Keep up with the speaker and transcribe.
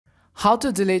How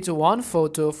to delete one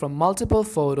photo from multiple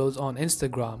photos on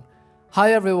Instagram.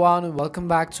 Hi everyone, welcome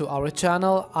back to our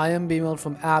channel. I am Bimal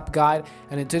from App Guide,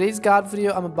 and in today's guide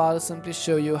video I'm about to simply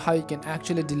show you how you can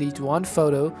actually delete one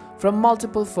photo from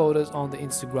multiple photos on the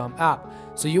Instagram app.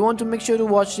 So you want to make sure to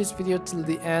watch this video till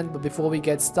the end, but before we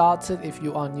get started, if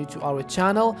you are new to our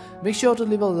channel, make sure to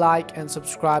leave a like and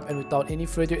subscribe, and without any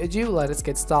further ado, let us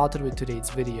get started with today's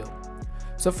video.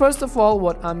 So first of all,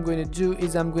 what I'm going to do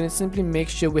is I'm going to simply make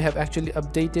sure we have actually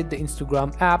updated the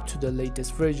Instagram app to the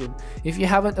latest version. If you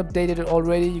haven't updated it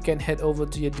already, you can head over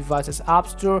to your device's app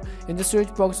store. In the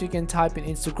search box, you can type in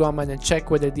Instagram and then check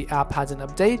whether the app has an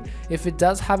update. If it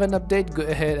does have an update, go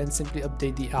ahead and simply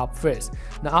update the app first.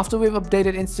 Now after we've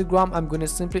updated Instagram, I'm going to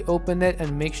simply open it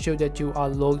and make sure that you are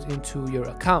logged into your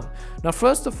account. Now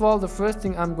first of all, the first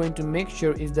thing I'm going to make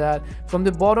sure is that from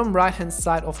the bottom right hand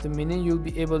side of the menu, you'll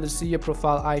be able to see your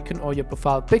profile icon or your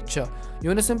profile picture. You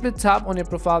want to simply tap on your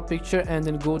profile picture and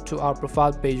then go to our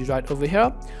profile page right over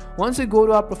here. Once you go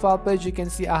to our profile page, you can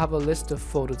see I have a list of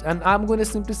photos, and I'm going to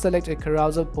simply select a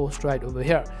carousel post right over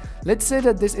here. Let's say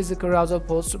that this is a carousel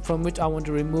post from which I want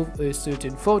to remove a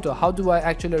certain photo. How do I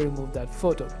actually remove that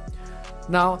photo?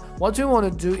 Now what you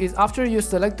want to do is, after you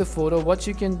select the photo, what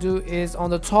you can do is on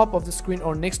the top of the screen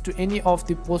or next to any of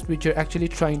the posts which you're actually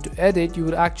trying to edit, you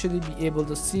would actually be able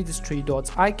to see this three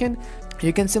dots icon.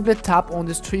 You can simply tap on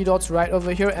these three dots right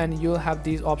over here and you'll have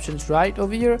these options right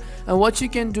over here. And what you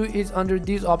can do is, under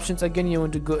these options, again you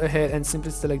want to go ahead and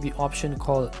simply select the option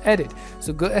called edit.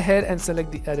 So go ahead and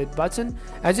select the edit button.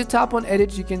 As you tap on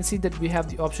edit, you can see that we have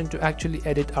the option to actually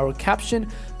edit our caption.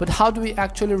 But how do we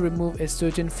actually remove a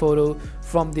certain photo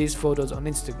from these photos on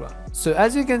Instagram? So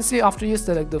as you can see, after you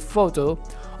select the photo,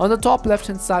 on the top left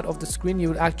hand side of the screen, you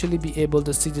will actually be able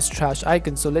to see this trash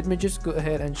icon. So let me just go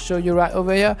ahead and show you right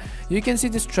over here. You can see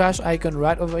this trash icon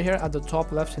right over here at the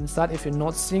top left hand side if you're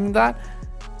not seeing that.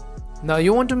 Now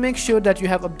you want to make sure that you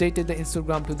have updated the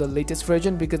Instagram to the latest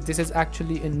version, because this is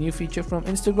actually a new feature from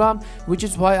Instagram, which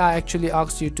is why I actually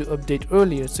asked you to update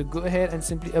earlier. So go ahead and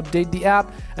simply update the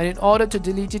app, and in order to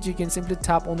delete it, you can simply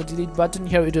tap on the delete button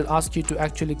here. It will ask you to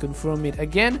actually confirm it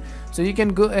again, so you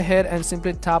can go ahead and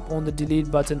simply tap on the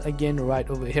delete button again right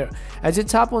over here. As you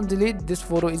tap on delete, this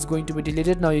photo is going to be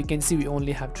deleted. Now you can see we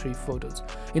only have 3 photos.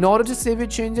 In order to save your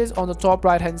changes, on the top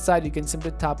right hand side, you can simply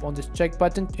tap on this check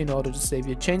button in order to save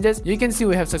your changes. You can see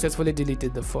we have successfully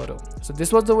deleted the photo. So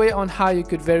this was the way on how you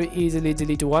could very easily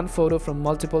delete one photo from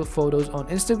multiple photos on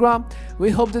Instagram. We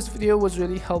hope this video was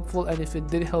really helpful, and if it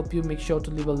did help you, make sure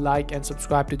to leave a like and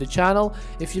subscribe to the channel.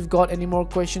 If you've got any more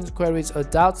questions, queries or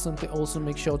doubts, simply also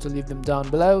make sure to leave them down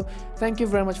below. Thank you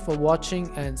very much for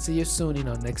watching, and see you soon in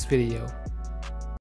our next video.